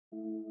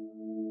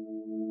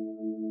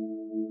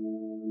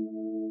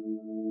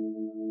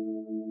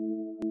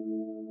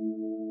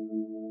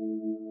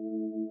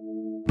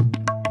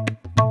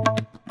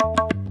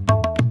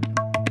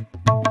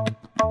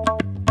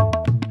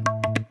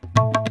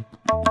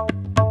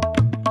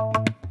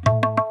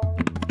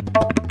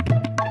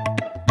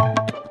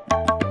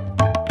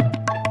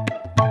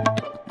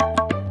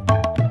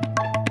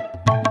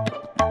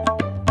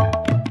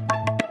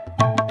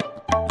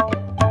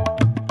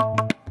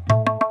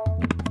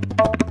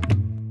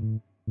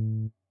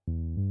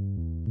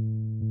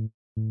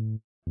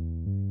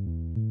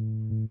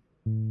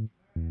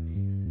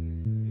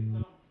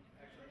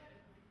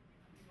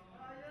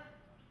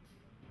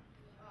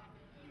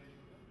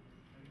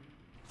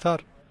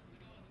Sir,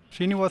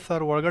 Srinivas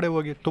sir ಒಳಗಡೆ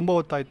ಹೋಗಿ ತುಂಬ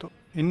ಹೊತ್ತಾಯಿತು,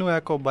 ಇನ್ನೂ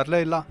ಯಾಕೋ ಬರಲೇ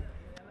ಇಲ್ಲ.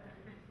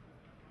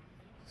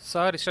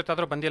 ಸರ್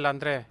ಇಷ್ಟೊತ್ತಾದರೂ ಬಂದಿಲ್ಲ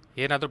ಅಂದರೆ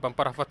ಏನಾದರೂ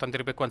ಬಂಪರ್ ಆಫರ್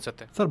ತಂದಿರಬೇಕು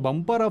ಅನಿಸುತ್ತೆ. ಸರ್,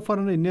 ಬಂಪರ್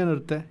ಆಫರ್ ಅಂದರೆ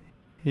ಇನ್ನೇನಿರುತ್ತೆ?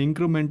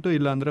 ಇಂಕ್ರಿಮೆಂಟು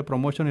ಇಲ್ಲ ಅಂದರೆ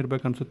ಪ್ರಮೋಷನ್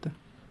ಇರಬೇಕು ಅನಿಸುತ್ತೆ.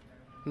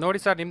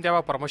 ನೋಡಿ ಸರ್, ನಿಮ್ದು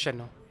ಯಾವ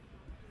ಪ್ರಮೋಷನ್ನು?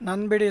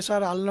 ನನ್ನ ಬಿಡಿ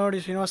ಸರ್, ಅಲ್ಲಿ ನೋಡಿ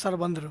ಶ್ರೀನಿವಾಸ್ ಸರ್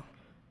ಬಂದರು.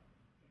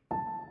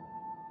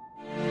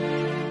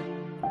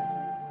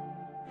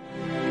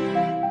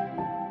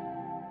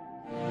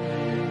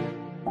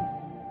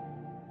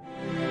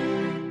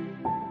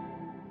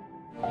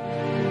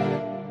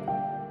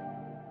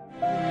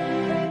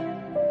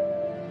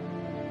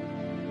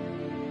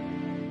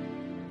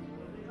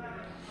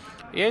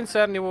 ಏನು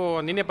ಸರ್, ನೀವು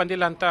ನಿನ್ನೆ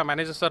ಬಂದಿಲ್ಲ ಅಂತ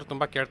ಮ್ಯಾನೇಜರ್ ಸರ್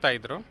ತುಂಬ ಕೇಳ್ತಾ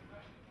ಇದ್ರು.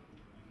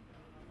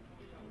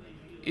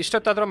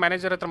 ಇಷ್ಟೊತ್ತಾದರೂ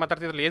ಮ್ಯಾನೇಜರ್ ಹತ್ರ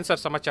ಮಾತಾಡ್ತಿದ್ರಲ್ಲ, ಏನು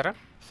ಸರ್ ಸಮಾಚಾರ?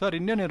 ಸರ್,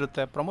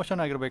 ಇನ್ನೇನಿರುತ್ತೆ,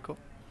 ಪ್ರಮೋಷನ್ ಆಗಿರಬೇಕು.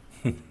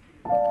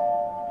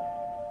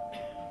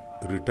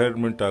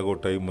 ರಿಟೈರ್ಮೆಂಟ್ ಆಗೋ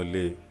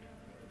ಟೈಮಲ್ಲಿ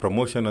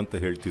ಪ್ರಮೋಷನ್ ಅಂತ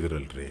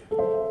ಹೇಳ್ತಿದ್ರಲ್ರಿ.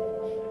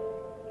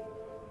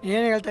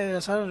 ಏನು ಹೇಳ್ತಾ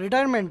ಇದ್ದೀರಾ ಸರ್?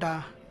 ರಿಟೈರ್ಮೆಂಟಾ?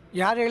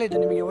 ಯಾರು ಹೇಳಿದ್ದು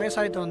ನಿಮಗೆ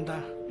ವಯಸ್ಸಾಯಿತು ಅಂತ?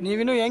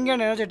 ನೀವಿನ್ನೂ ಹೆಂಗೆ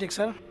ಎನರ್ಜೆಟಿಕ್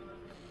ಸರ್.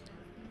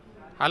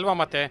 ಅಲ್ವಾ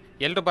ಮತ್ತೆ,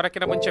 ಎಲ್ಲರೂ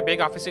ಬರೋಕ್ಕಿಂತ ಮುಂಚೆ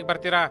ಬೇಗ ಆಫೀಸಿಗೆ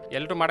ಬರ್ತೀರಾ,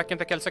 ಎಲ್ಲರೂ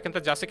ಮಾಡೋಕ್ಕಿಂತ ಕೆಲಸಕ್ಕಿಂತ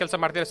ಜಾಸ್ತಿ ಕೆಲಸ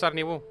ಮಾಡ್ತೀರಾ ಸರ್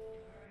ನೀವು.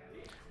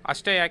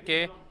 ಅಷ್ಟೇ ಯಾಕೆ,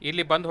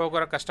 ಇಲ್ಲಿ ಬಂದು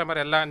ಹೋಗೋರ ಕಸ್ಟಮರ್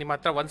ಎಲ್ಲ ನಿಮ್ಮ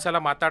ಹತ್ರ ಒಂದು ಸಲ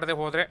ಮಾತಾಡದೆ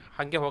ಹೋದರೆ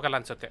ಹಾಗೆ ಹೋಗಲ್ಲ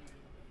ಅನಿಸುತ್ತೆ.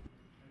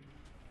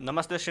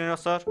 ನಮಸ್ತೆ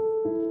Srinivas sir.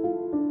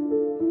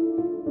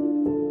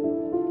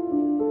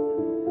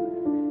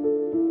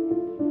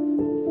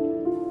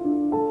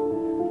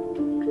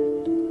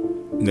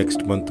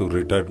 Next month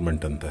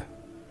retirement ಅಂತೆ.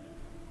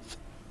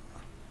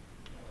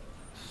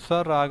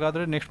 ಸರ್,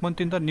 ಹಾಗಾದರೆ ನೆಕ್ಸ್ಟ್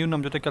ಮಂತಿಂದ ನೀವು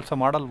ನಮ್ಮ ಜೊತೆ ಕೆಲಸ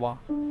ಮಾಡಲ್ವಾ?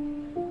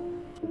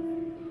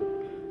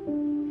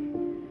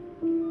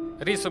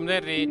 ರೀ ಸುಮ್ಮನೆ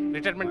ರೀ,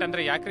 ರಿಟೈರ್ಮೆಂಟ್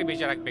ಅಂದರೆ ಯಾಕ್ರಿ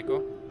ಬೇಜಾರಾಗಬೇಕು?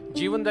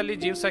 ಜೀವನದಲ್ಲಿ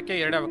ಜೀವಿಸೋಕ್ಕೆ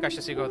ಎರಡು ಅವಕಾಶ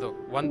ಸಿಗೋದು,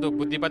 ಒಂದು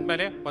ಬುದ್ಧಿ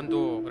ಬಂದಮೇಲೆ, ಒಂದು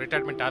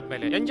ರಿಟೈರ್ಮೆಂಟ್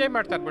ಆದಮೇಲೆ. ಎಂಜಾಯ್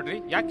ಮಾಡ್ತಾ ಬಿಡ್ರಿ,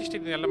 ಯಾಕೆ ಇಷ್ಟು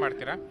ಇದನ್ನೆಲ್ಲ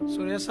ಮಾಡ್ತೀರಾ?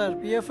 ಸುರೇಶ್ ಸರ್,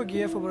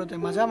 PF ಬರುತ್ತೆ,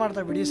 ಮಜಾ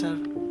ಮಾಡ್ತಾ ಬಿಡಿ ಸರ್.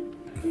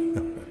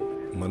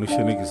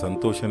 ಮನುಷ್ಯನಿಗೆ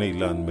ಸಂತೋಷನೇ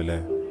ಇಲ್ಲ ಅಂದಮೇಲೆ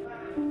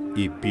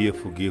ಈ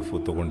PF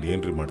ತೊಗೊಂಡು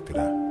ಏನ್ರಿ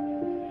ಮಾಡ್ತೀರಾ?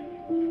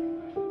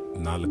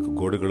 4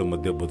 ಗೋಡೆಗಳ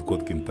ಮಧ್ಯೆ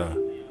ಬದುಕೋದಕ್ಕಿಂತ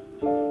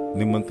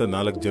ನಿಮ್ಮಂಥ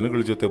 4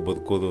 ಜನಗಳ ಜೊತೆ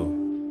ಬದುಕೋದು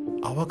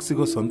ಅವಾಗ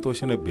ಸಿಗೋ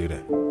ಸಂತೋಷನೇ ಬೇರೆ.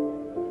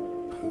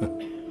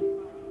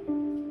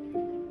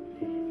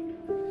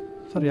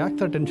 ಸರ್, ಯಾಕೆ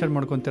ಸರ್ ಟೆನ್ಷನ್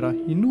ಮಾಡ್ಕೊತೀರಾ?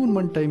 ಇನ್ನೂ 1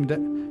 ಮಂತ್ ಟೈಮ್ ಇದೆ,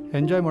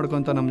 ಎಂಜಾಯ್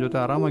ಮಾಡ್ಕೊತ ನಮ್ಮ ಜೊತೆ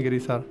ಆರಾಮಾಗಿರಿ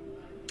ಸರ್.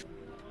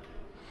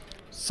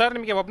 ಸರ್,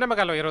 ನಿಮಗೆ ಒಬ್ಬನೇ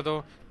ಮಗಲ್ವ ಇರೋದು?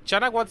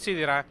 ಚೆನ್ನಾಗಿ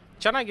ಓದಿಸಿದ್ದೀರಾ,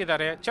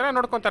 ಚೆನ್ನಾಗಿದ್ದಾರೆ, ಚೆನ್ನಾಗಿ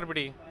ನೋಡ್ಕೊತಾರೆ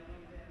ಬಿಡಿ.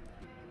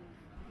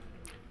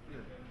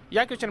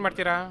 ಯಾಕೆ ಯೋಚನೆ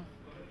ಮಾಡ್ತೀರಾ?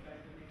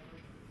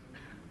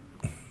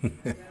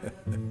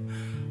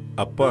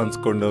 ಅಪ್ಪ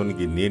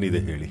ಅನ್ಸ್ಕೊಂಡವನಿಗೆ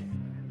ಇನ್ನೇನಿದೆ ಹೇಳಿ.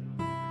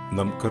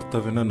 ನಮ್ಮ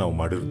ಕರ್ತವ್ಯನ ನಾವು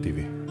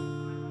ಮಾಡಿರ್ತೀವಿ,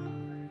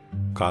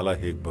 ಕಾಲ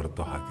ಹೇಗೆ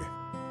ಬರುತ್ತೋ ಹಾಗೆ.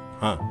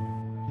 ಹಾಂ,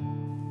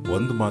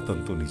 ಒಂದು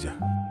ಮಾತಂತೂ ನಿಜ,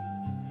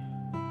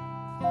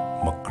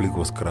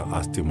 ಮಕ್ಕಳಿಗೋಸ್ಕರ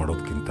ಆಸ್ತಿ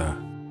ಮಾಡೋದಕ್ಕಿಂತ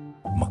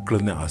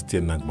ಮಕ್ಕಳನ್ನೇ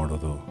ಆಸ್ತಿಯನ್ನಾಗಿ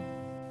ಮಾಡೋದು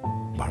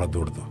ಬಹಳ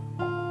ದೊಡ್ಡದು.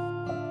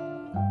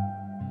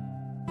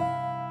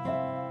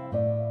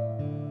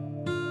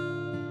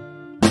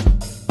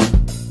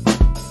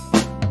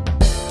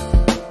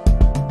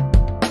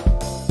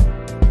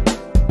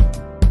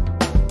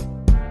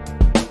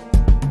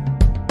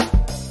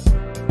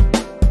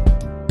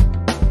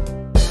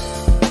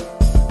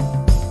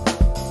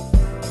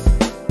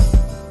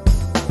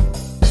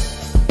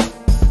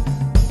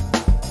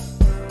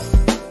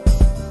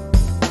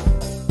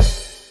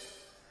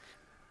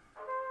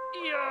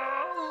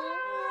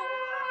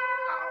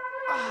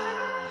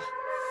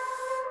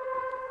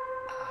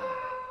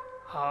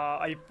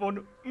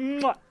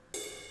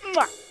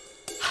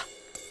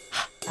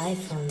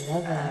 iPhone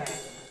lover.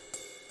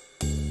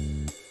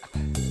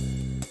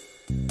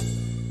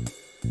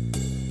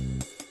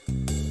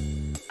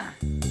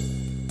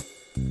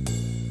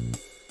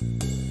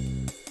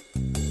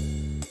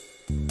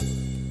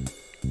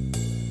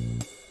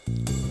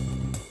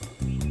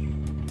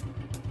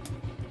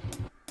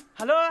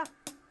 ಹಲೋ,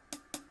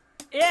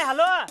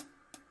 ಹಲೋ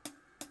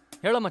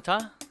ಹೇಳೋ ಮಚ್ಚ.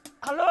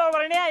 ಹಲೋ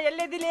ವರ್ಣ್ಯ,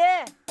 ಎಲ್ಲಿದ್ದೀಲಿ?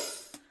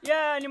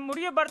 ನಿಮ್ಮ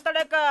ಹುಡುಗಿ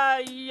ಬರ್ತಡೇಕ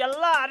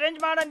ಎಲ್ಲ ಅರೇಂಜ್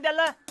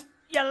ಮಾಡಂದೆಲ್ಲ,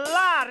 ಎಲ್ಲ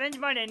ಅರೇಂಜ್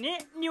ಮಾಡೇನಿ.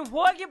 ನೀವು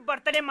ಹೋಗಿ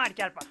ಬರ್ತಡೇ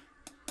ಮಾಡ್ಕ್ಯಾರಪ್ಪ.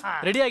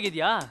 ರೆಡಿ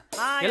ಆಗಿದ್ಯಾ?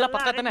 ಎಲ್ಲ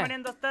ಪಕ್ಕತನೆ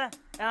ದೋಸ್ತ.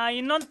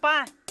 ಇನ್ನೊಂದಪ್ಪ,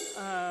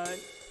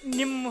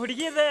 ನಿಮ್ಮ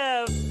ಹುಡುಗಿದ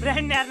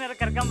ಫ್ರೆಂಡ್ ಯಾರನ್ನಾರ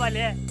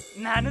ಕರ್ಕೊಂಬಲ್ಲಿ,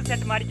 ನಾನು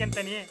ಸೆಟ್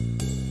ಮಾಡ್ಕೊಂತಾನಿ.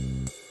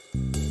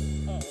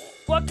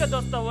 ಓಕೆ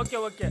ದೋಸ್ತ,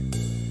 ಓಕೆ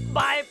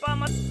ಬಾಯ್ಪ.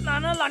 ಮತ್ತು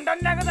ನಾನು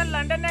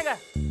ಲಂಡನ್ಯಾಗ.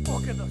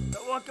 ಓಕೆ ದೋಸ್ತ,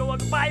 ಓಕೆ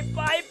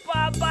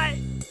ಬಾಯ್.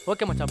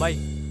 ಓಕೆ ಮಚ್ಚ, ಬಾಯ್.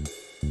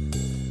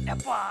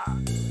 ಯಪ್ಪ,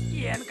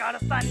 ಏನು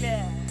ಕಾಣಿಸ್ತಾನ್ಲೆ?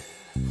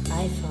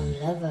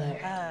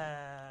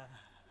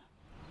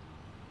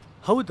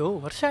 ಹೌದು,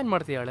 ವರ್ಷ ಏನು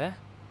ಮಾಡ್ತೀಯಾಳೆ?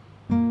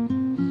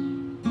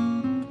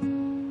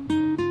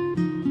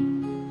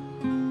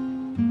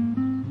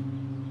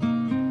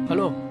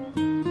 ಹಲೋ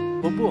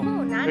ಒಬ್ಬು,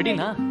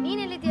 ರೆಡಿನಾ?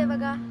 ನೀನೆಲ್ಲಿದ್ದೀಯ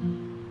ಇವಾಗ?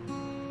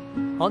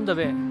 ಆನ್ ದ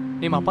ವೇ,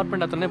 ನಿಮ್ಮ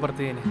ಅಪಾರ್ಟ್ಮೆಂಟ್ ಹತ್ರನೇ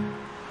ಬರ್ತಿದ್ದೀನಿ.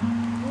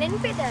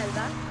 ನೆನಪಿದೆ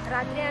ಅಲ್ವಾ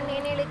ರಾತ್ರಿ ನಾನು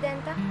ಏನು ಹೇಳಿದ್ದೆ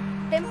ಅಂತ?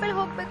 ಟೆಂಪಲ್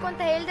ಹೋಗ್ಬೇಕು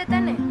ಅಂತ ಹೇಳ್ದೆ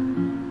ತಾನೆ?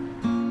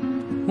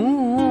 ಹ್ಞೂ,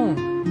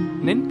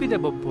 ನೆನಪಿದೆ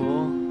ಬಬ್ಬು.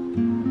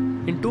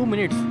 ಇನ್ 2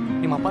 ಮಿನಿಟ್ಸ್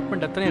ನಿಮ್ಮ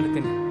ಅಪಾರ್ಟ್ಮೆಂಟ್ ಹತ್ರನೇ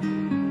ಇರ್ತೀನಿ.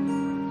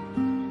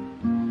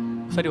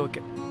 ಸರಿ,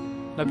 okay,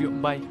 love you,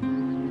 bye.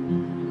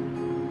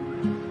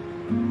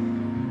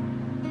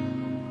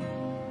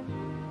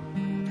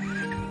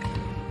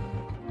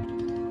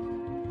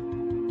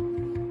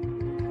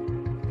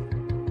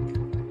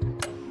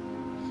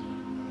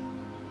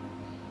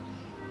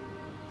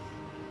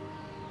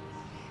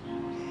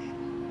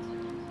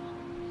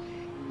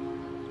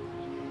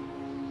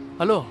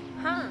 Hello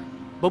ಹಾಂ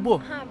ಬಬ್ಬು,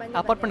 ಹಾಂ ಬನ್ನಿ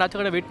ಅಪಾರ್ಟ್ಮೆಂಟ್ ಆಚೆ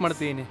ಕಡೆ ವೆಯ್ಟ್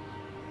ಮಾಡ್ತಿದ್ದೀನಿ.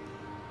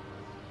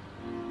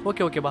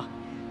 ಓಕೆ ಓಕೆ ಬಾ.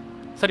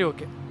 ಸರಿ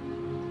okay.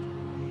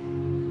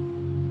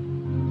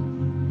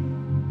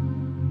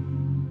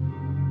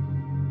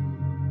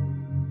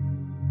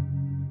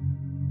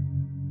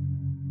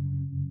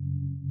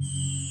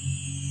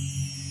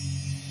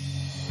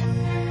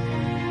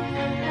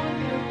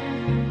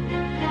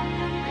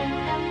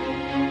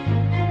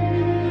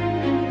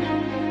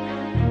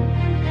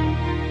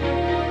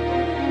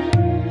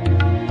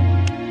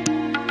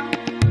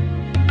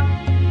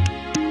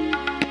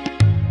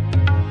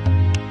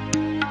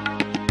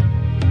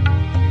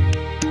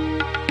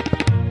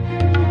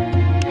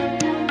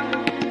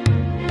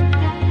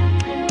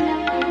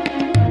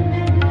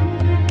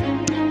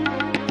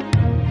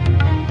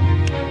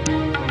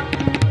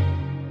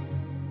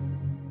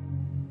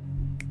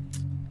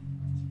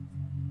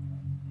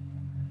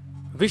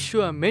 Wish you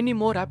many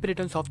more happy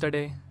returns of the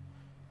day.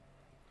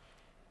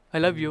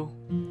 I love you.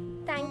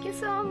 Thank you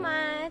so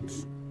much.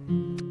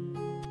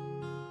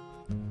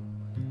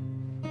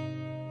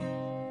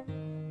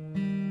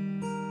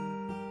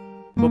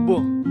 Babbu,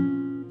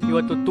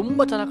 ಇವತ್ತು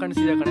ತುಂಬಾ ಚೆನ್ನಾಗಿ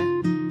ಕಾಣಿಸ್ತಿದೆ ಕಣೆ.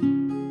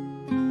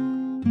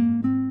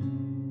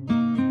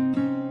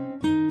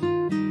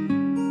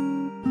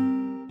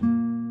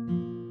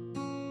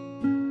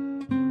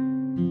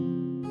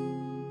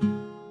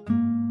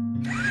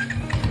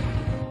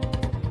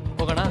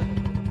 ಹೋಗೋಣ.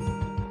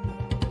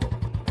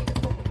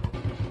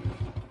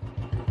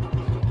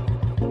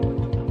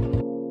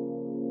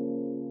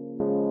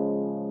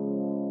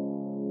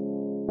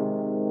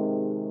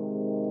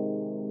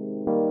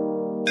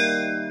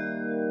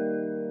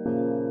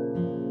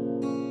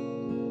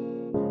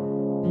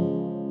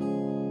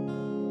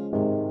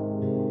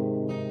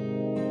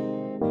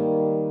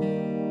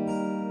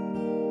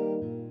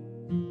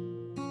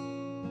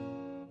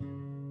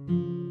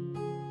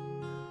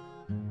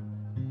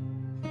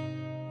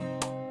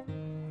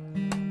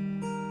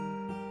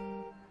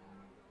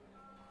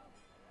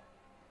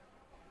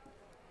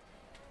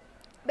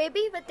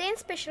 ಬೇಬಿ ಇವತ್ತೇನು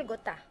ಸ್ಪೆಷಲ್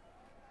ಗೊತ್ತಾ?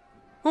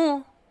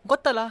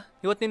 ಗೊತ್ತಲ್ಲ,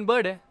 ಇವತ್ತು ನಿನ್ನ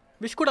ಬರ್ಡೇ.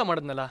 ವಿಶ್ ಕೂಡ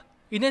ಮಾಡಿದ್ನಲ್ಲ,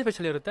 ಇನ್ನೇನು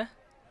ಸ್ಪೆಷಲ್ ಇರುತ್ತೆ?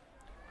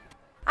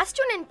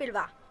 ಅಷ್ಟು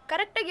ನೆನಪಿಲ್ವಾ?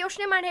 ಕರೆಕ್ಟಾಗಿ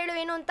ಯೋಚನೆ ಮಾಡಿ ಹೇಳು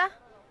ಏನು ಅಂತ.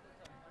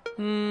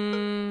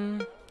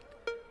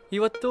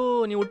 ಇವತ್ತು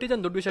ನೀವು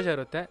ಹುಟ್ಟಿದ್ದೊಂದು ದೊಡ್ಡ ವಿಶೇಷ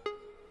ಇರುತ್ತೆ.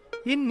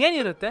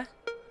 ಇನ್ನೇನಿರುತ್ತೆ?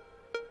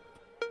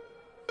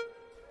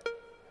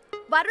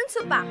 ವರುಣ್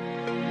ಸುಬ್ಬ,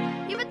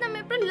 ಇವತ್ತು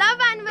ನಮ್ಮಿಬ್ರು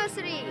love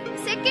anniversary,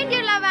 second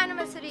year love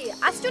anniversary.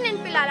 ಅಷ್ಟು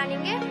ನೆನಪಿಲ್ಲ ಅಲ್ಲ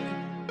ನಿಂಗೆ?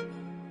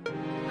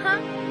 ಹಾ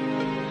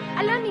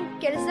ಅಲ್ಲ, ನೀನ್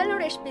ಕೆಲ್ಸದಲ್ಲಿ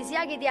ನೋಡಿ ಎಷ್ಟು ಬ್ಯುಸಿ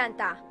ಆಗಿದ್ಯಾ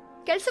ಅಂತ.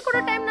 ಕೆಲ್ಸ ಕೊಡೋ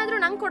ಟೈಮ್ನಾದ್ರೂ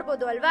ನಂಗೆ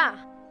ಕೊಡ್ಬೋದು ಅಲ್ವಾ?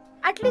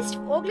 ಅಟ್ಲೀಸ್ಟ್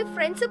ಹೋಗ್ಲಿ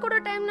ಫ್ರೆಂಡ್ಸ್ ಕೊಡೋ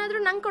ಟೈಮ್ನಾದ್ರೂ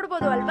ನಂಗೆ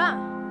ಕೊಡ್ಬೋದು ಅಲ್ವಾ?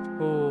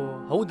 ಓ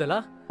ಹೌದಲ್ಲ,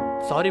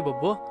 ಸಾರಿ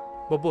ಬಬ್ಬು.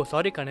 ಬಬ್ಬು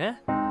ಸಾರಿ ಕಣೆ,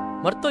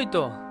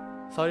 ಮರ್ತೋಯ್ತು.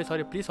 ಸಾರಿ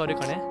ಸಾರಿ ಪ್ಲೀಸ್, ಸಾರಿ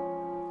ಕಣೆ.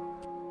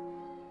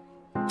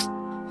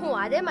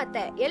 ಅದೇ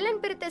ಮತ್ತೆ ಎಲ್ಲಿ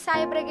ನೆನಪಿರುತ್ತೆ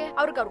ಸಾಹೇಬ್ರಿಗೆ?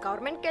 ಅವ್ರ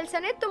ಗೌರ್ಮೆಂಟ್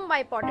ಕೆಲಸನೇ ತುಂಬಾ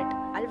ಇಂಪಾರ್ಟೆಂಟ್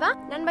ಅಲ್ವಾ?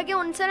 ನನ್ನ ಬಗ್ಗೆ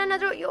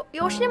ಒಂದ್ಸಲನಾದ್ರೂ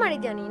ಯೋಚನೆ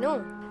ಮಾಡಿದ್ಯಾ ನೀನು?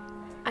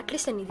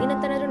 ಅಟ್ಲೀಸ್ಟ್ ನಾನು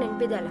ಇದೀನಂತನಾದ್ರೂ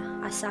ನೆನಪಿದೆ ಅಲ್ಲ,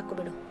 ಅದು ಸಾಕು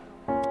ಬಿಡು.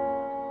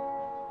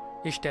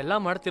 ಇಷ್ಟೆಲ್ಲ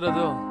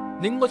ಮಾಡ್ತಿರೋದು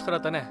ನಿಂಗೋಸ್ಕರ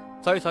ತಾನೆ?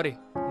 ಸಾರಿ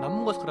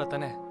ನಮಗೋಸ್ಕರ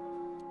ತಾನೆ.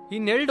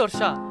 ಇನ್ನೆರಡು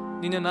ವರ್ಷ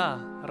ನಿನ್ನ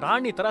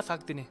ರಾಣಿ ಥರ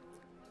ಸಾಕ್ತೀನಿ.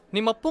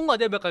 ನಿಮ್ಮಪ್ಪಂಗೂ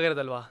ಅದೇ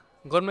ಬೇಕಾಗಿರೋದಲ್ವಾ?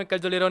 ಗೌರ್ಮೆಂಟ್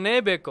ಕೆಲಸದಲ್ಲಿರೋನೇ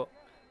ಬೇಕು.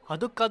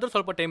 ಅದಕ್ಕಾದ್ರೂ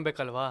ಸ್ವಲ್ಪ ಟೈಮ್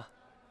ಬೇಕಲ್ವಾ?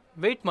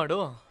 ವೆಯ್ಟ್ ಮಾಡು.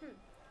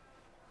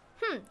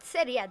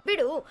 ಸರಿ ಅದು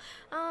ಬಿಡು.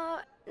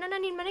 ನನ್ನ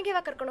ನಿನ್ನ ಮನೆಗೆ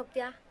ಯಾವಾಗ ಕರ್ಕೊಂಡು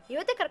ಹೋಗ್ತೀಯಾ?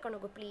 ಇವತ್ತೇ ಕರ್ಕೊಂಡು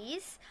ಹೋಗು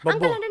ಪ್ಲೀಸ್. ಬಬ್ಬು.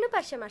 ಅಂಕಲ್ ನನ್ನನ್ನು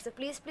ಪರಿಚಯ ಮಾಡಿಸು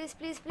please please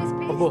please please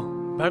please. Babbu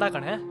ಬೇಡ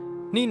ಕಣೆ,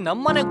 ನೀನು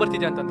ನಮ್ಮ ಮನೆಗೆ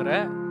ಬರ್ತಿದ್ಯಾ ಅಂತಂದ್ರೆ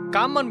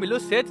ಕಾಮನ್ ಬಿಲ್ಲು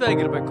ಸೇತುವೆ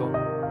ಆಗಿರ್ಬೇಕು.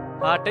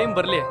 ಆ ಟೈಮ್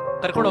ಬರಲಿ,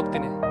 ಕರ್ಕೊಂಡು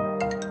ಹೋಗ್ತೀನಿ.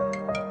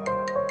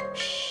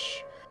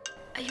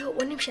 ಅಯ್ಯೋ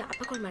ಒಂದು ನಿಮಿಷ,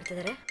 ಅಪ್ಪ ಕಾಲ್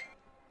ಮಾಡ್ತಿದ್ದಾರೆ.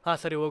 ಹಾಂ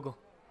ಸರಿ ಹೋಗು.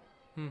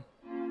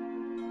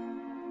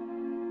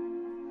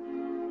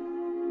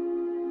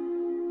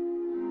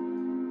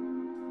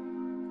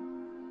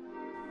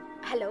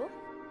 ಹಲೋ.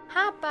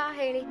 ಹಾಂ ಅಪ್ಪ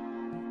ಹೇಳಿ.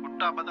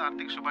 ಪುಟ್ಟ ಹಬ್ಬದ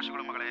ಆರ್ಥಿಕ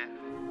ಶುಭಾಶಯಗಳು ಮಗಳೇ.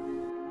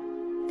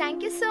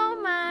 Thank you so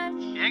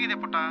much. ಹೇಗಿದೆ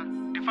ಪುಟ್ಟ,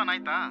 ಟಿಫನ್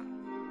ಆಯ್ತಾ?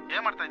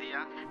 ಏನ್ ಮಾಡ್ತಾ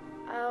ಇದೀಯಾ?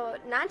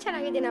 ನಾನು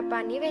ಚೆನ್ನಾಗಿದ್ದೀನಪ್ಪ,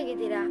 ನೀವೇ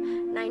ಹೇಗಿದ್ದೀರಾ?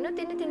 ನಾ ಇನ್ನೂ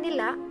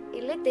ತಿಂದಿಲ್ಲ,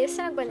 ಇಲ್ಲೇ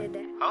ದೇವಸ್ಥಾನಕ್ಕೆ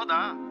ಬಂದಿದ್ದೆ. ಹೌದಾ,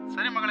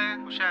 ಸರಿ ಮಗಳೇ,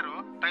 ಹುಷಾರು.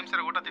 ಟೈಮ್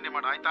ಸರಿ ಊಟ ತಿಂಡಿ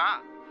ಮಾಡು ಆಯ್ತಾ?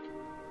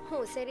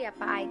 ಸರಿ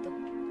ಅಪ್ಪ, ಆಯ್ತು.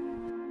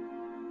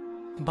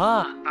 ಬಾ.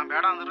 ನಾ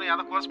ಬೇಡ ಅಂದ್ರು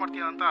ಯಾವ್ದೋ ಕೋರ್ಸ್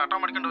ಮಾಡ್ತೀಯ ಅಂತ ಆಟೋ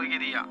ಮಾಡ್ಕೊಂಡು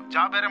ಹೋಗಿದೀಯ.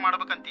 ಜಾಬ್ ಬೇರೆ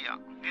ಮಾಡ್ಬೇಕಂತೀಯ.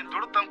 ನೀನ್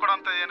ದುಡ್ಡು ತಂದ್ಕೊಡೋ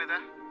ಅಂತ ಏನಿದೆ?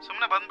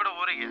 ಸುಮ್ಮನೆ ಬಂದ್ಬಿಡು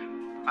ಊರಿಗೆ.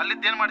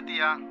 ಅಲ್ಲಿದ್ದೇನ್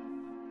ಮಾಡ್ತೀಯಾ?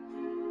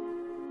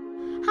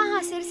 ಹಾಂ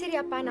ಸರಿ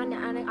ಅಪ್ಪ, ನಾನು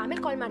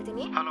ಆಮೇಲೆ ಕಾಲ್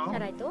ಮಾಡ್ತೀನಿ.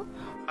 ಸರ್ ಆಯ್ತು.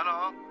 ಹಲೋ.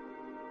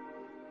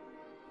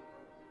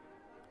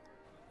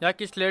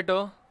 ಯಾಕಿಷ್ಟು ಲೇಟು?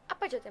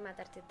 ಅಪ್ಪ ಜೊತೆ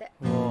ಮಾತಾಡ್ತಿದ್ದೆ.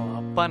 ಓ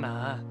ಅಪ್ಪನಾ?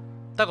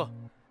 ತಗೋ,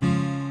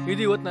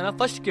 ಇದು ಇವತ್ತು ನನ್ನ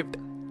first gift.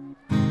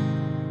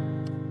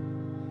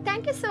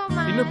 Thank you so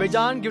much. ಇನ್ನು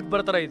ಬೇಜಾನ್ ಗಿಫ್ಟ್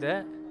ಬರ್ತಾರ ಇದೆ.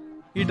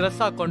 ಈ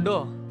ಡ್ರೆಸ್ ಹಾಕೊಂಡು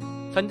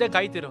ಸಂಜೆ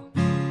ಕಾಯ್ತಿರು,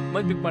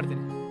 ಮತ್ತೆ ಪಿಕ್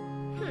ಮಾಡ್ತೀನಿ.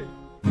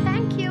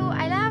 Thank you,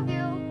 I love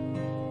you.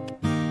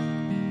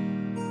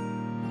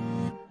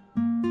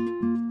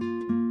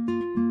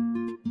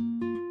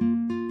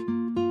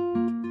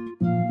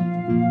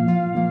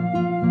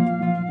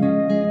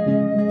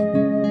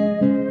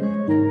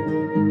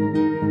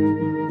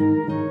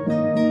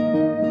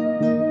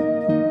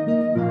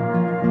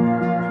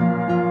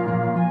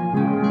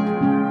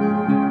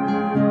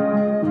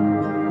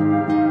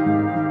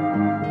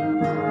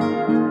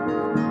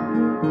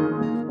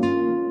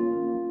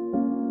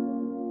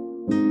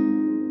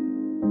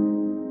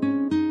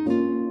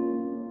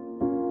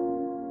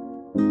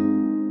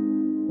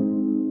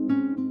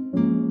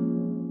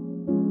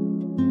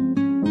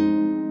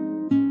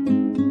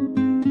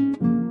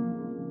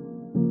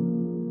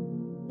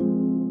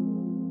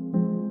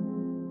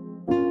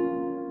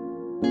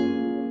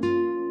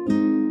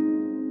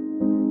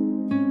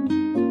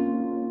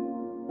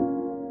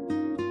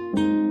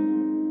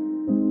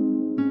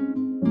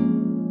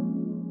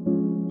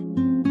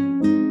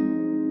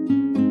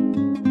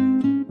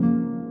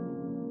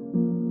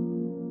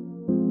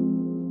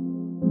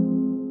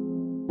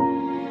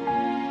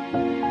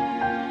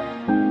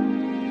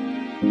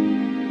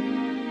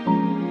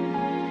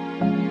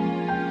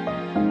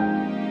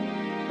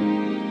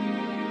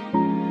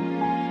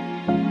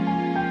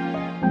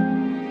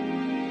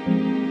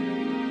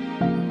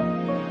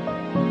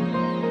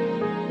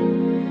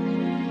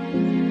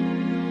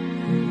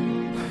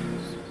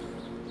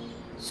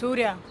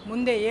 ಸೂರ್ಯ,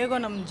 ಮುಂದೆ ಹೇಗೋ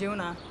ನಮ್ಮ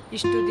ಜೀವನ.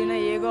 ಇಷ್ಟು ದಿನ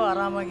ಹೇಗೋ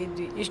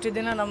ಆರಾಮಾಗಿದ್ವಿ, ಇಷ್ಟು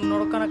ದಿನ ನಮ್ಮ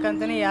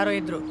ನೋಡ್ಕೊಳಕ್ಕಂತಲೇ ಯಾರೋ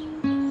ಇದ್ದರು.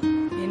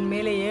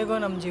 ಇನ್ಮೇಲೆ ಹೇಗೋ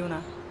ನಮ್ಮ ಜೀವನ,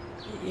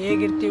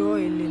 ಹೇಗಿರ್ತೀವೋ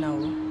ಇಲ್ಲಿ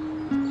ನಾವು.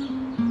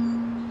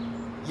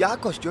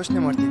 ಯಾಕೋ ಅಷ್ಟು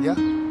ಯೋಚನೆ ಮಾಡ್ತಿದ್ಯಾ?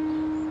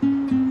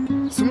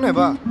 ಸುಮ್ಮನೆ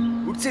ಬಾ.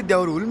 ಹುಟ್ಟಿಸಿದ್ದೆ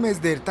ಅವರು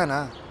ಉಲ್ಮೇಸ್ದೆ ಇರ್ತಾನ?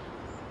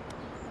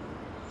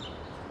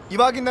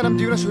 ಇವಾಗಿಂದ ನಮ್ಮ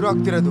ಜೀವನ ಶುರು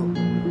ಆಗ್ತಿರೋದು.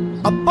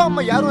 ಅಪ್ಪ ಅಮ್ಮ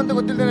ಯಾರು ಅಂತ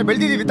ಗೊತ್ತಿಲ್ಲದೇನೆ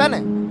ಬೆಳೆದಿದ್ದೀವಿ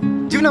ತಾನೆ,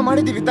 ಜೀವನ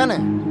ಮಾಡಿದ್ದೀವಿ ತಾನೆ.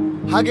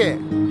 ಹಾಗೆ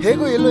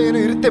ಹೇಗೋ ಎಲ್ಲೋ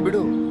ಏನೋ ಇರುತ್ತೆ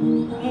ಬಿಡು.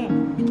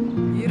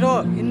 ಇರೋ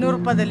 200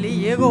 ರೂಪಾಯಿದಲ್ಲಿ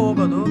ಹೇಗೋ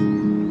ಹೋಗೋದು.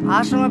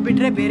 ಆಶ್ರಮ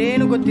ಬಿಟ್ಟರೆ ಬೇರೆ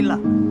ಏನು ಗೊತ್ತಿಲ್ಲ.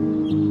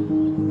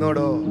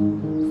 ನೋಡು,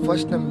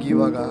 ಫಸ್ಟ್ ನಮ್ಗೆ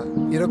ಇವಾಗ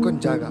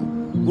ಇರೋಕ್ಕೊಂದು ಜಾಗ,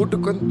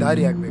 ಊಟಕ್ಕೊಂದು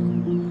ದಾರಿ ಆಗಬೇಕು.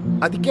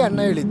 ಅದಕ್ಕೆ ಅಣ್ಣ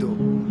ಹೇಳಿದ್ದು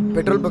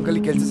ಪೆಟ್ರೋಲ್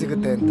ಬಂಕಲ್ಲಿ ಕೆಲಸ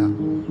ಸಿಗುತ್ತೆ ಅಂತ.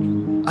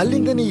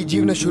 ಅಲ್ಲಿಂದನೇ ಈ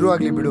ಜೀವನ ಶುರು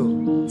ಆಗಲಿ ಬಿಡು.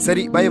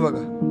 ಸರಿ, ಬಾಯ್ ಇವಾಗ.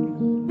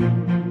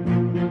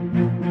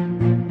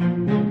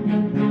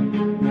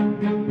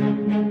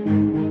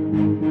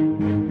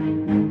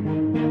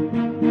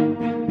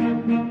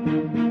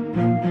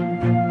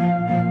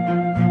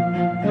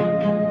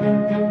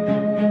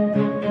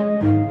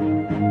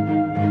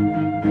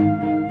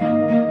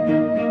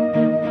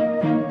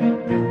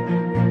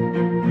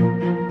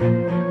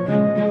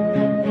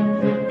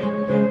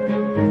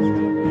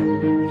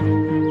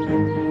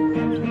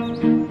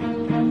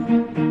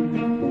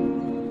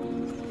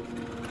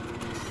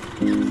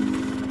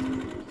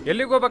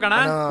 ಎಲ್ಲಿಗೆ ಹೋಗ್ಬೇಕಣ್ಣ?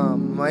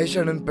 ಮಹೇಶ್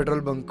ಅಣ್ಣನ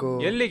ಪೆಟ್ರೋಲ್ ಬಂಕು.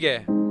 ಎಲ್ಲಿಗೆ?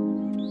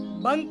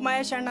 ಬಂಕ್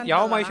ಮಹೇಶ್ ಅಣ್ಣ.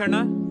 ಯಾವ ಮಹೇಶ್ ಅಣ್ಣ?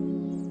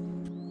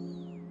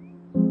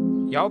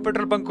 ಯಾವ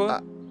ಪೆಟ್ರೋಲ್ ಬಂಕು?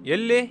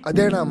 ಎಲ್ಲಿ?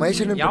 ಅದೇ ಅಣ್ಣ,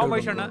 ಮಹೇಶ್ ಅಣ್ಣ. ಯಾವ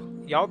ಮಹೇಶ್ ಅಣ್ಣ?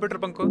 ಯಾವ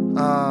ಪೆಟ್ರೋಲ್ ಬಂಕು?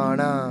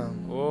 ಅಣ್ಣ,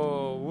 ಓ,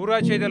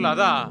 ಊರಾಚೆ ಇದೆಲ್ಲ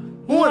ಅದಾ?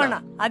 ಹ್ಞೂ ಅಣ್ಣ,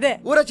 ಅದೇ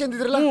ಊರಾಚೆ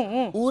ಅಂತಿದ್ರಲ್ಲ,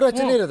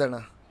 ಊರಾಚೆನೇ ಇರೋದಣ್ಣ.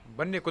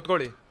 ಬನ್ನಿ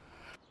ಕುತ್ಕೊಳ್ಳಿ.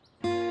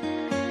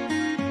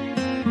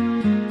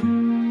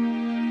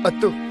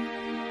 ಹತ್ತು.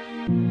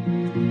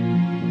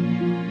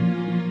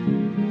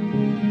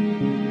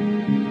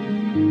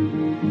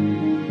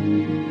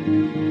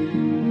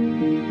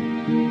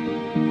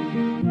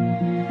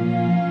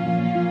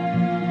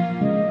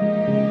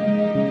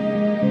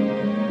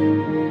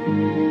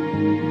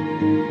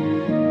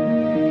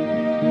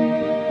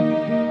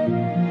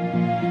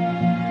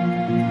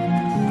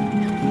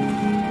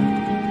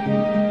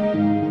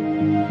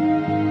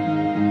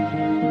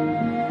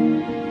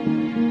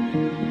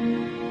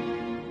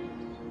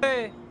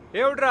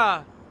 ಹೇಳ್ರಾ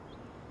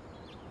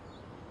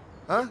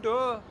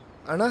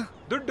ಅಣ್ಣ,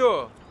 ದುಡ್ಡು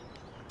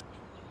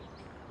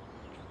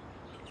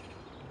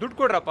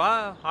ಕೊಡ್ರಪ್ಪ.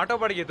 ಆಟೋ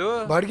ಬಾಡಿಗೆದು.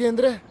 ಬಾಡಿಗೆ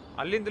ಅಂದ್ರೆ?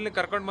 ಅಲ್ಲಿಂದ ಇಲ್ಲಿ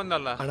ಕರ್ಕೊಂಡ್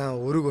ಬಂದಲ್ಲ ಅಣ್ಣ,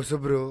 ಊರಿಗೆ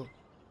ಹೊಸಬ್ರು.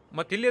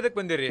 ಮತ್ತೆ ಇಲ್ಲಿ ಎದಕ್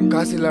ಬಂದಿರಿ?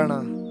 ಕಾಸಿಲ್ಲ ಅಣ್ಣ,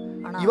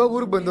 ಇವಾಗ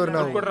ಊರಿಗೆ ಬಂದವ್ರು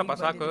ನಾವು. ಕೊಡ್ರಪ್ಪ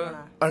ಸಾಕು.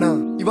 ಅಣ್ಣ,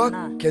 ಇವಾಗ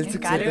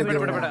ಕೆಲ್ಸಕ್ಕೆ ಸೇರ್ತಿದ್ದೀವಿ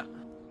ಬೇಡ.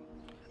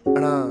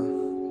 ಅಣ್ಣ.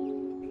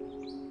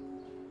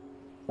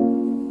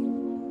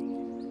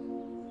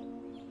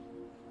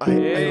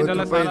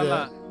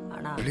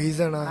 ಪ್ಲೀಸ್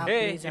ಅಣ್ಣ,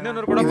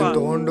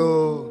 ತಗೊಂಡು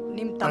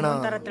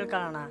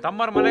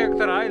ತಮ್ಮರ ಮನೆಗೆ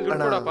ಹಾಕ್ತಾರ. ಇಲ್ಲಿ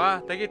ದುಡ್ಡು ಕೊಡಪ್ಪ.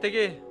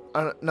 ತೆಗಿ.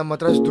 ನಮ್ಮ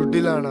ಹತ್ರ ಅಷ್ಟು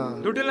ದುಡ್ಡಿಲ್ಲ ಅಣ್ಣ.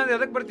 ದುಡ್ಡಿಲ್ಲ ಅಂದ್ರೆ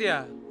ಎದಕ್ ಬರ್ತೀಯ?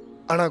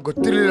 ಅಣ್ಣ,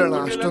 ಗೊತ್ತಿರ್ಲಿಲ್ಲ ಅಣ್ಣ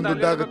ಅಷ್ಟೊಂದು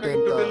ದುಡ್ಡಾಗುತ್ತೆ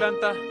ಅಂತ. ದುಡ್ಡಿಲ್ಲ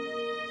ಅಂತ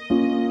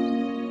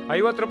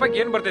 50 ರೂಪಾಯಿ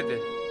ಏನ್ ಬರ್ತೈತೆ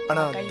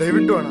ಅಣ್ಣ?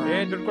 ದಯವಿಟ್ಟು ಅಣ್ಣ.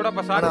 ದುಡ್ಡು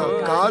ಕೊಡಪ್ಪ ಸಾಕು.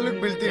 ಕಾಲಿಗೆ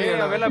ಬೀಳ್ತೀನಿ.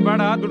 ಅವೆಲ್ಲ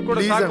ಬೇಡ, ದುಡ್ಡು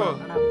ಕೊಡು ಸಾಕು.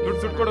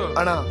 ದುಡ್ಡು ಕೊಡು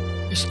ಅಣ್ಣ.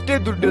 ಇಷ್ಟೇ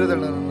ದುಡ್ಡು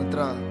ಇರೋದಣ್ಣ ನನ್ನ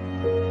ಹತ್ರ.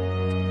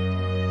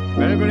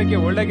 ಬೆಳಗ್ಗೆ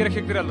ಒಳ್ಳೆ ಗಿರಕ್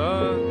ಸಿಗ್ತಿರಲ್ಲ.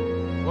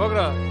 ಹೋಗ್ರ.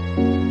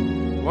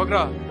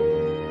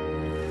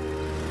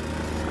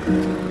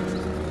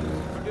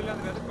 ದುಡ್ಡಿಲ್ಲ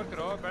ಅಂದ್ರೆ ಎದಕ್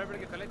ಬರ್ತಿರೋ?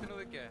 ಬೆಳಗ್ಗೆ ತಲೆ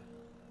ತಿನ್ನೋದಕ್ಕೆ.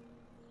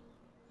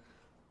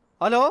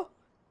 ಹಲೋ,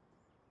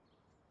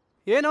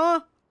 ಏನು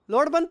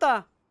ಲೋಡ್ ಬಂತ?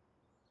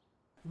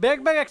 ಬೇಗ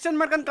ಎಕ್ಸ್ಚೇಂಜ್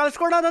ಮಾಡ್ಕೊಂಡು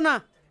ಕಳ್ಸ್ಕೊಡ ಅದನ್ನ.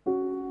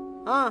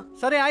 ಹಾಂ,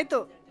 ಸರಿ ಆಯಿತು,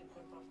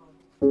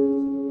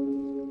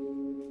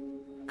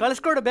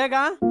 ಕಳಿಸ್ಕೊಡು ಬೇಗ.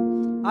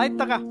 ಆಯ್ತು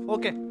ತಗ.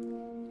 ಓಕೆ.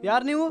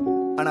 ಯಾರು ನೀವು?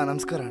 ಅಣ್ಣ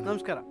ನಮಸ್ಕಾರ.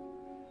 ನಮಸ್ಕಾರ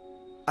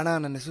ಅಣ್ಣ,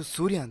 ನನ್ನ ಹೆಸರು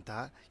ಸೂರ್ಯ ಅಂತ,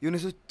 ಇವನ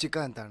ಹೆಸರು ಚಿಕ್ಕ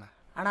ಅಂತ.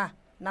 ಅಣ್ಣ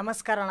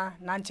ನಮಸ್ಕಾರ ಅಣ್ಣ,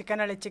 ನಾನು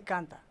ಚಿಕ್ಕನಹಳ್ಳಿ ಚಿಕ್ಕ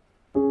ಅಂತ.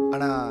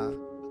 ಅಣ್ಣ,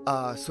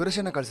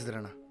 ಸುರೇಶಣ್ಣ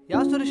ಕಳ್ಸಿದ್ರಣ್ಣ.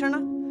 ಯಾವ ಸುರೇಶಣ್ಣ?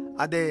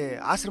 ಅದೇ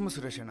ಆಶ್ರಮ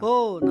ಸುರೇಶಣ್ಣ. ಓ,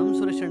 ನಮ್ಮ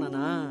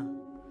ಸುರೇಶಣ್ಣನಾ?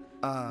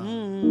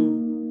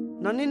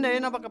 ನನ್ನಿಂದ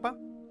ಏನಾಗಬೇಕಪ್ಪ?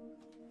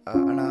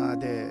 ಅಣ್ಣ,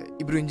 ಅದೇ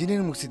ಇಬ್ರು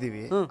ಇಂಜಿನಿಯರಿಂಗ್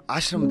ಮುಗಿಸಿದ್ದೀವಿ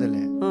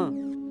ಆಶ್ರಮದಲ್ಲೇ.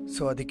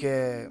 ಸೊ ಅದಕ್ಕೆ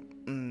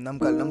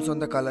ನಮ್ಮ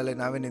ಸ್ವಂತ ಕಾಲಲ್ಲೇ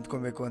ನಾವೇ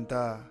ನಿಂತ್ಕೊಬೇಕು ಅಂತ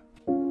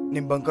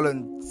ನಿಮ್ಮ ಬಂಕಲ್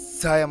ಒಂದು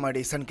ಸಹಾಯ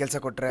ಮಾಡಿ ಸಣ್ಣ ಕೆಲಸ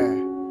ಕೊಟ್ರೆ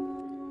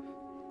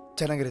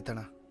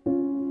ಚೆನ್ನಾಗಿರುತ್ತಣ್ಣ.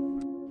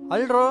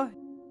 ಅಲ್ರೋ,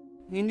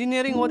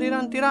 ಇಂಜಿನಿಯರಿಂಗ್ ಓದಿರ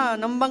ಅಂತೀರಾ,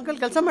 ನಮ್ಮ ಬಂಕಲ್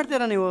ಕೆಲಸ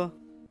ಮಾಡ್ತೀರಾ ನೀವು?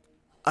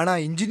 ಅಣ್ಣ,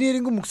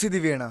 ಇಂಜಿನಿಯರಿಂಗು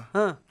ಮುಗಿಸಿದೀವಿ ಅಣ್ಣ,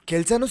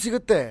 ಕೆಲಸನೂ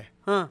ಸಿಗುತ್ತೆ.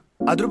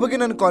 ಅದ್ರ ಬಗ್ಗೆ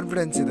ನನ್ಗೆ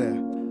ಕಾನ್ಫಿಡೆನ್ಸ್ ಇದೆ.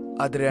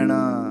 ಆದ್ರೆ ಅಣ್ಣ,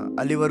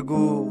 ಅಲ್ಲಿವರೆಗೂ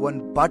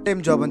ಒಂದು ಪಾರ್ಟ್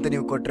ಟೈಮ್ ಜಾಬ್ ಅಂತ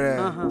ನೀವು ಕೊಟ್ರೆ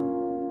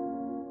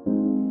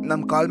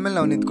ನಮ್ಮ ಕಾಲ್ ಮೇಲೆ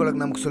ನಾವು ನಿಂತ್ಕೊಳ್ಳೋಕೆ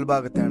ನಮ್ಗೆ ಸುಲಭ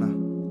ಆಗುತ್ತೆ ಅಣ್ಣ.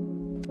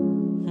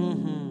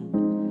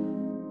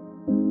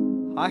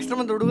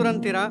 ಆಶ್ರಮದ ಹುಡುಗರು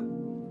ಅಂತೀರಾ,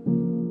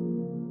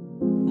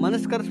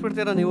 ಮನಸ್ಸು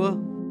ಕರೆಸ್ಬಿಡ್ತೀರಾ ನೀವು?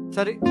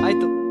 ಸರಿ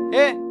ಆಯ್ತು.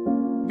 ಏ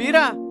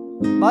ಬೀರಾ,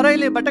 ಬಾರ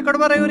ಇಲ್ಲಿ, ಬಟ್ಟೆ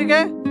ಕೊಡ್ಬಾರ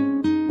ಇವರಿಗೆ.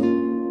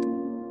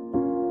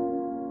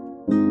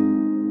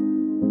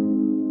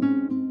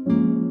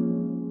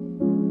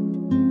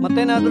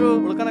 ಮತ್ತೇನಾದ್ರೂ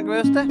ಉಳ್ಕೊಳಕ್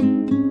ವ್ಯವಸ್ಥೆ?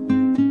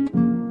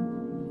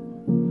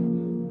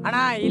 ಅಣ್ಣ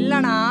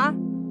ಇಲ್ಲಣ್ಣ.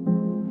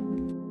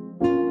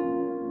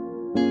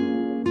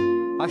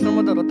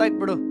 ಆಶ್ರಮದ ಗೊತ್ತಾಯ್ತು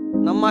ಬಿಡು,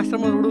 ನಮ್ಮ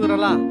ಆಶ್ರಮದ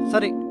ಹುಡುಗರಲ್ಲ.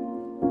 ಸರಿ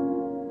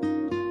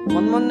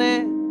ಮೊನ್ನೆ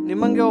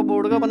ನಿಮ್ಮಂಗೆ ಒಬ್ಬ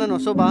ಹುಡುಗ ಬಂದ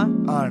ಹೊಸಬ,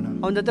 ಅಣ್ಣ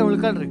ಅವನ ಜೊತೆ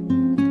ಉಳ್ಕೊಳ್ರಿ.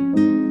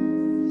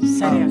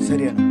 ಸರಿ ಅಣ್ಣ.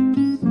 ಸರಿ ಅಣ್ಣ.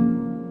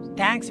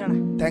 ಥ್ಯಾಂಕ್ಸ್ ಅಣ್ಣ.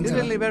 ಥ್ಯಾಂಕ್ಸ್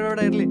ಇರ್ಲಿ ಬೇಡ ಬೇಡ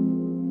ಇರ್ಲಿ,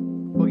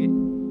 ಹೋಗಿ.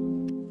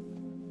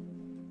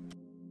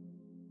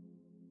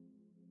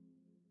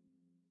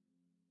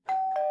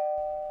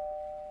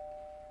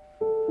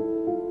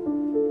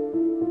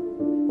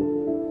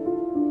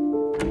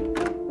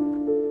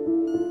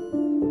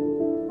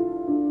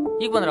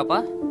 ಈಗ ಬಂದ್ರಪ್ಪ,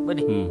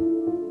 ಬನ್ನಿ.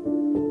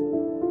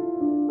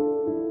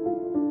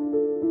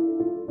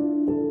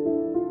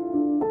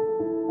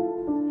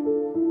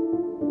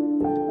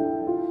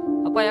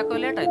 ಅಪ್ಪ ಯಾಕೋ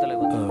ಲೇಟ್ ಆಯ್ತಲ್ಲ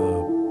ಇವತ್ತು?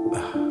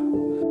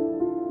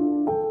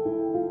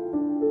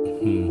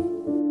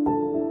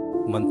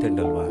 ಮಂತ್ ಎಂಡ್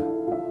ಅಲ್ವಾ,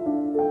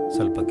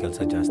 ಸ್ವಲ್ಪ ಕೆಲಸ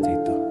ಜಾಸ್ತಿ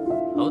ಇತ್ತು.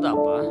 ಹೌದಾ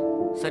ಅಪ್ಪ?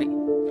 ಸರಿ,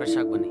 ಫ್ರೆಶ್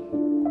ಆಗಿ ಬನ್ನಿ.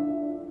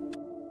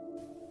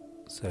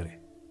 ಸರಿ.